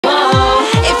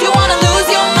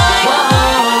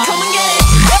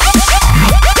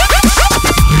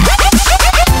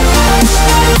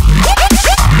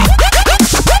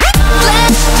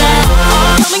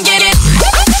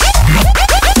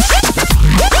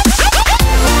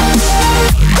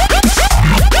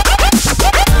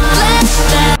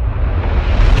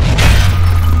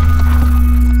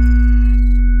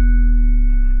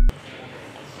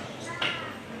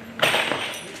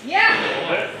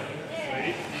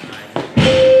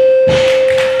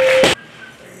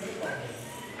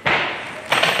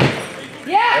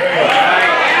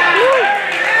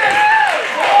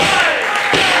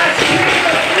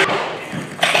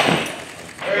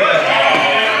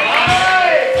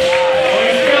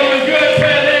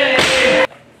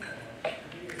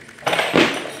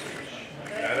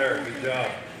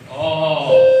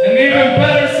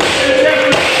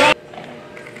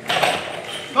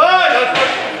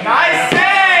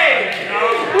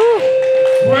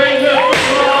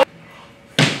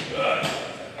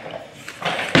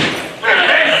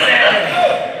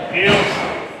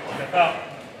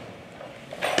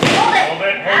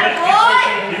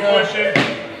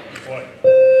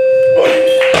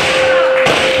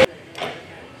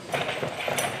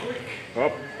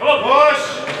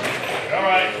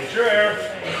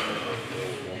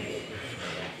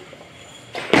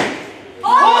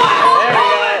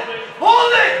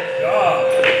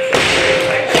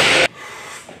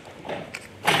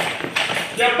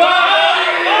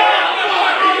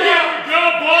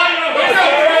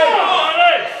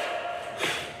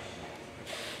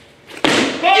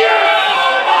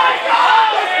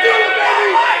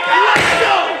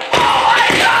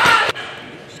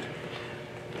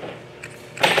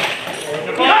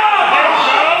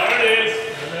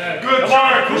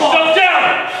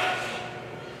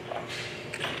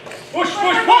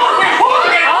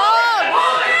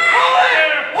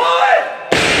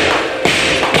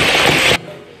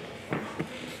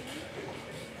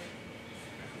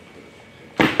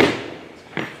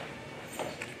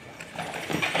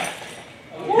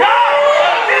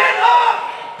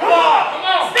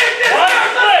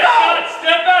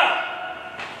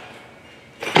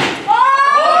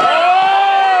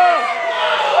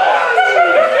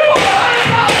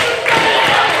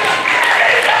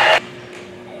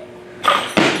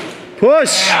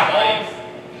Push.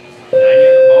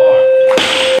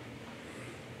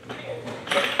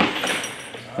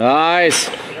 Nice.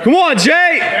 Come on,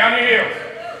 Jay. Down your heels.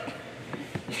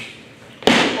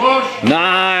 Push.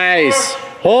 Nice.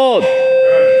 Hold.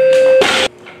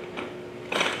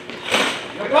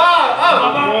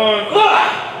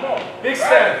 Big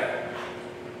step.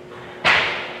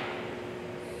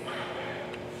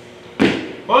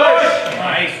 Push.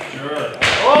 Nice jerk.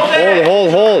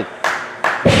 Hold.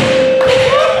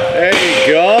 There you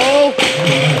go.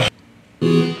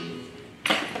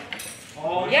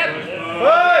 Yep.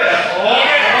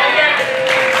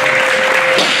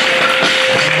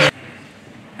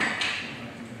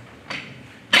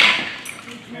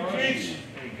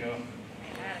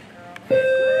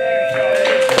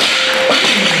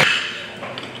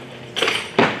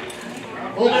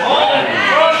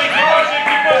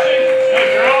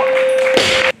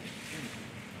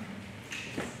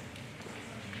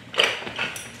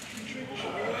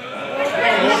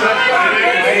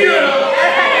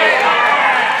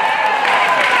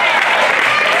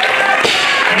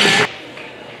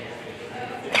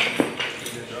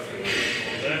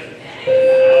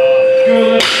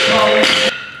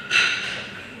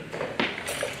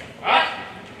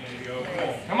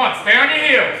 Come on, stay on your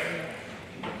heels.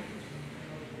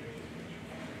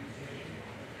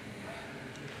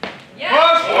 Yeah.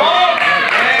 Push.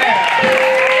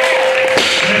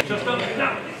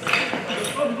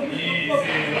 Easy.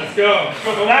 Let's go. Let's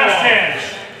go. The last stand.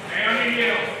 Stay on your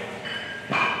heels.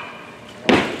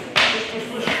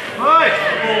 Push. Nice.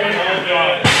 Well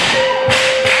done.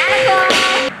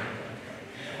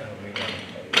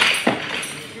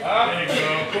 There you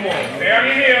go. Come on. Stay on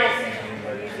your heels.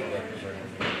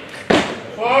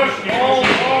 Push. Hold.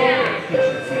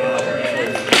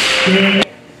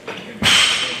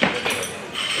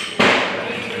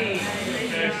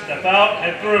 Step out,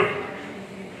 head through.